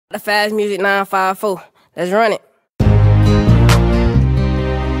The Fast Music 954. Let's run it.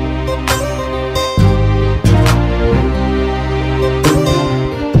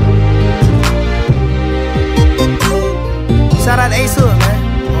 Shout out to SOUNDCLOUD, man,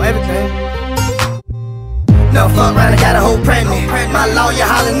 on everything. No fuck round, I got a hoe pregnant. My lawyer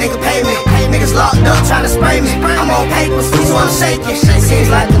holler, nigga pay me. Niggas locked up tryna spray me. I'm on papers, so I'm shaking. Seems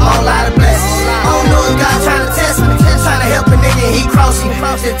like I'm all out of blessings. I don't know if God tryna test me. Tryna help a nigga and he crossing.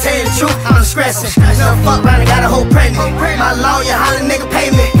 To tell you the truth, I'm stressing. No fuck round, I got a hoe pregnant. My lawyer holler, nigga pay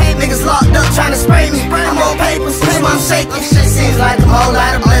me. Niggas locked up tryna spray me. I'm on papers, so I'm shaking. Seems like I'm all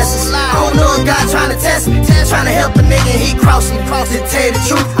out of blessings. I don't know if God tryna test me. Tryna help a nigga and he crossing. To tell you the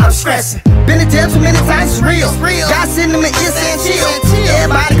truth, I'm stressing. Been in jail too many times, it's real. God send them an ear saying chill.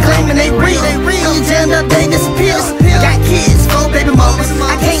 Everybody claiming they real. When you jammed up, they disappear. Got kids, 4 baby mamas.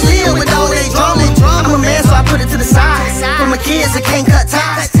 I can't live with all they drama. I'm a man, so I put it to the side. For my kids, I can't cut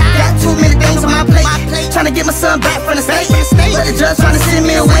ties. Got too many things on my plate. Tryna get my son back from the state. But the judge tryna send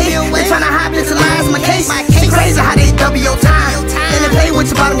me away. They tryna hypnotize my case. It's crazy how they double your time. And they play with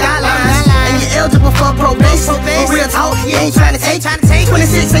your bottom guidelines. And you're eligible for probation. But real talk, you ain't tryna take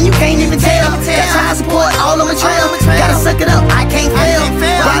 26 and you can't even tell. Got child support all on my trail. Gotta suck it up, I can't fail.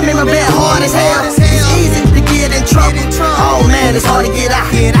 But I made my bed hard as hell. It's easy to get in trouble. Oh man, it's hard to get out.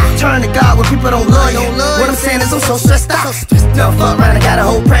 Turn to God when people don't love you. What I'm saying is I'm so stressed out. No fuck round, I got a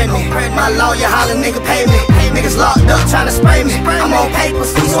hoe pregnant. My lawyer holler, nigga pay me. Niggas locked up tryna spray me. I'm on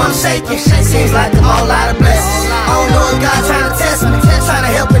papers, so I'm shaking. Seems like I'm all out of blessings. I don't know if God tryna test me.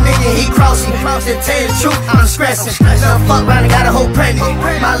 Tryna help a nigga, he crossing. To tell you the truth, I'm stressing. No fuck round, I got a hoe pregnant.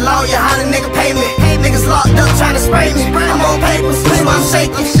 My lawyer holler, nigga pay me. Niggas locked up tryna spray me. I'm on papers, so I'm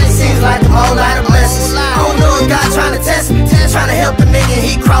shaking. Seems like I'm all out of blessings. I don't know if God tryna test me. Tryna help a nigga,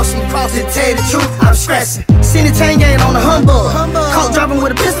 he crossing. To tell you the truth, I'm stressing. Seen the chain gang on the humbug. Caught dropping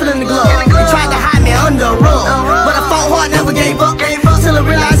with a pistol in the glove. They tried to hide me under a rug, but I fought hard, never gave up. Till I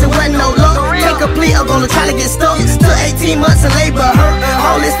realized it wasn't no luck. Take a plea, I'm gonna try to get stuck. Took 18 months of labor hurt.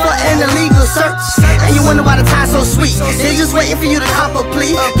 All this for an illegal search. And you wonder why the time's so sweet. They're just waiting for you to cop a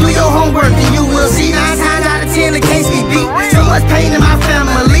plea. Do your homework and you will see. 9 times out of 10 the case be beat. So much pain in my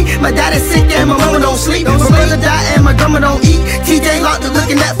family. My dad is sick and my mama don't sleep. My brother died and my grandma don't eat. TJ locked up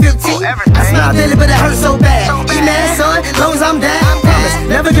looking at 15. I smile daily but it hurts so bad. Eat mad son, long as I'm dead. Promise,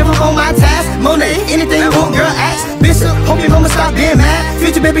 never give up on my task. Monet, anything you want, girl, ask. Bishop, hope your mama stop being mad.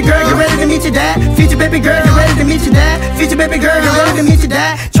 Future baby girl, get ready to meet your dad. Future baby girl, get ready to meet your dad. Future baby girl, get ready to meet your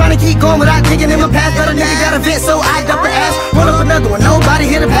dad. Tryna keep going without digging in my past. But a nigga got a vent, so I dump her ass. Roll up another one, nobody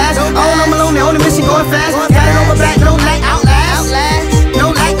hit a pass. All I'm alone, the only mission going fast. Got it on my back, no lack, outlast.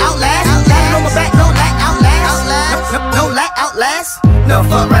 No lack, outlast. Got it on my back, no lack, outlast. No lack, outlast. No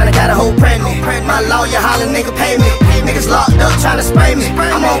fuck round, I got a hoe pregnant. My lawyer holler, nigga pay me. Niggas locked up tryna spray me.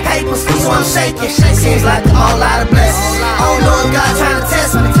 I'm on papers, so I'm shaking. Seems like I'm all out of blessings. I don't know if God tryna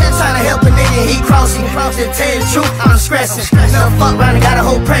test me. Tryna help a nigga, he crossing. To tell you the truth, I'm stressing. No fuck round, I got a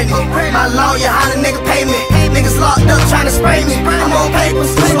hoe pregnant. My lawyer holler, nigga pay me. Niggas locked up tryna spray me. I'm on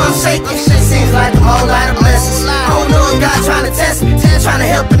papers, so I'm shaking. Seems like I'm all out of blessings. I don't know if God tryna test me. Tryna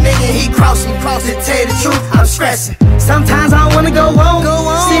help a nigga, he crossing. To tell you the truth, I'm stressing. Sometimes I don't wanna go wrong.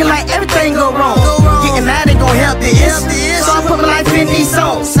 Seem like everything go wrong. Getting mad ain't gon' help the issue. So I put my life in these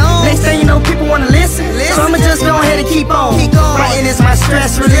songs. Next thing you know, people wanna listen. So I'ma just go ahead and keep on. Writing is my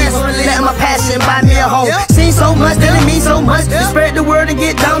stress relief. Letting my passion buy me a home. Seen so much, telling me so much. To spread the word and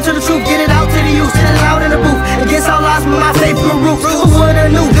get down to the truth. Get it out to the youth, send it out in the booth. Against all odds, my faith guru. Who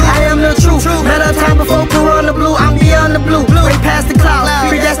would've knew? I am the truth. Met up time before Pirona blue. I'm beyond the blue. Way past the cloud.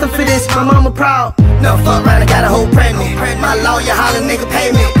 Predestined for this, my mama proud. No fuck round, I got a hoe pregnant. My lawyer holler, nigga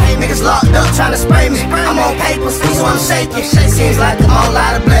pay me. Niggas locked up tryna spray me. I'm on papers, so I'm shaking. Seems like I'm all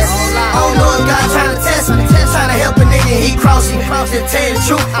out of blessings. I don't know if God tryna test me. Tryna help a nigga, he crossing. To tell you the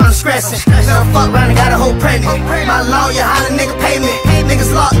truth, I'm stressing. No fuck round, I got a hoe pregnant. My lawyer holler, nigga pay me. Niggas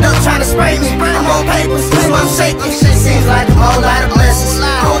locked up tryna spray me. I'm on papers, so I'm shaking. Seems like I'm all out of blessings.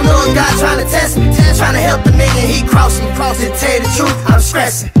 I don't know if God tryna test me. Tryna help a nigga, he crossing. To tell you the truth, I'm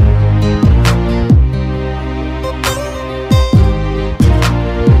stressing.